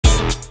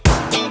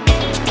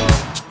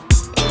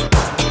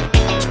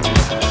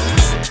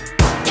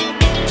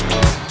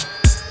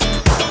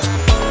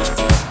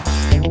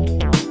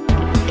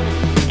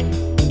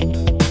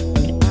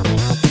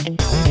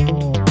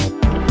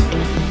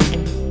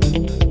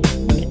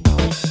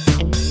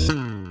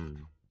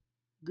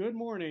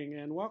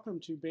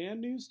welcome to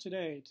Band News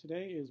Today.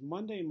 Today is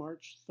Monday,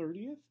 March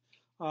 30th.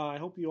 I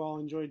hope you all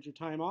enjoyed your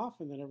time off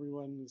and that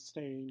everyone is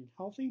staying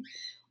healthy.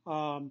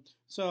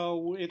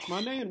 So it's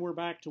Monday and we're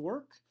back to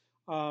work.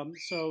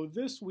 So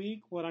this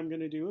week what I'm going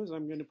to do is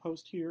I'm going to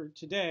post here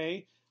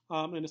today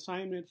an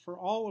assignment for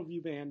all of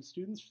you band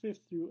students, 5th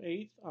through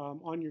 8th,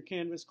 on your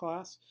Canvas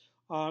class.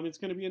 It's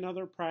going to be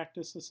another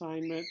practice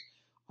assignment.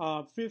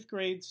 5th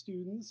grade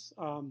students,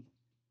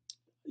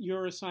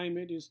 your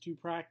assignment is to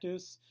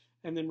practice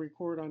and then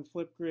record on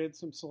Flipgrid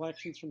some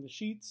selections from the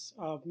sheets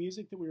of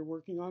music that we were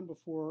working on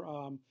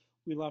before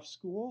we left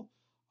school.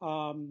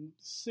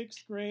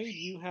 6th grade,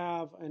 you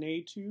have an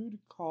etude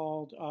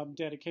called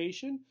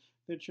Dedication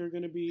that you're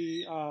going to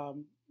be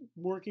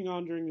working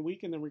on during the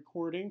week and then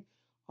recording,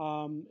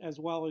 as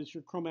well as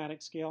your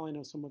chromatic scale. I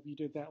know some of you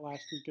did that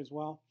last week as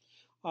well.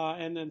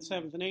 And then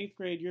 7th and 8th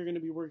grade, you're going to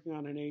be working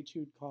on an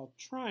etude called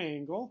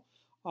Triangle,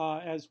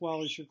 as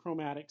well as your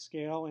chromatic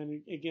scale,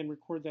 and again,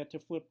 record that to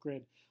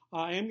Flipgrid.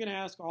 I am going to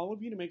ask all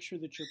of you to make sure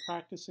that you're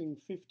practicing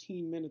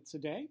 15 minutes a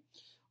day,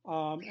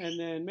 and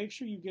then make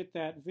sure you get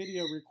that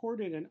video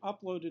recorded and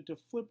uploaded to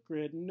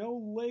Flipgrid no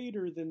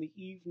later than the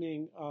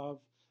evening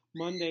of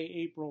Monday,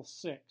 April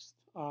 6th.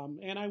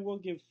 And I will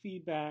give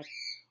feedback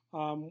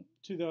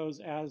to those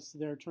as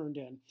they're turned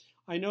in.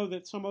 I know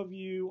that some of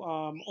you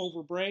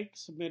over break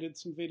submitted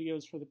some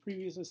videos for the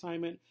previous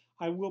assignment.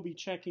 I will be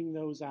checking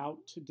those out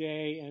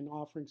today and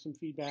offering some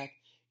feedback.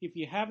 If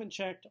you haven't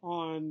checked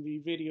on the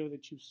video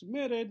that you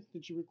submitted,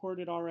 that you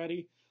recorded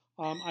already,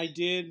 I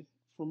did,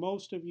 for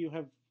most of you,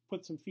 have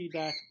put some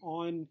feedback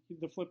on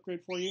the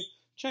Flipgrid for you.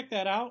 Check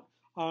that out.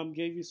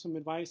 Gave you some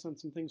advice on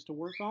some things to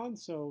work on,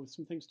 so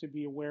some things to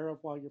be aware of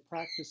while you're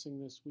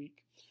practicing this week.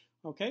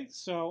 Okay,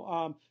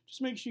 so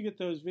just make sure you get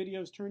those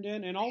videos turned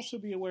in, and also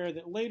be aware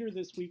that later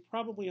this week,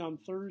 probably on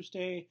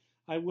Thursday,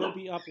 I will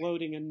be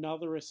uploading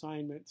another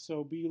assignment,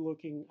 so be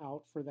looking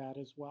out for that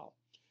as well.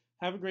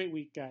 Have a great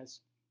week, guys.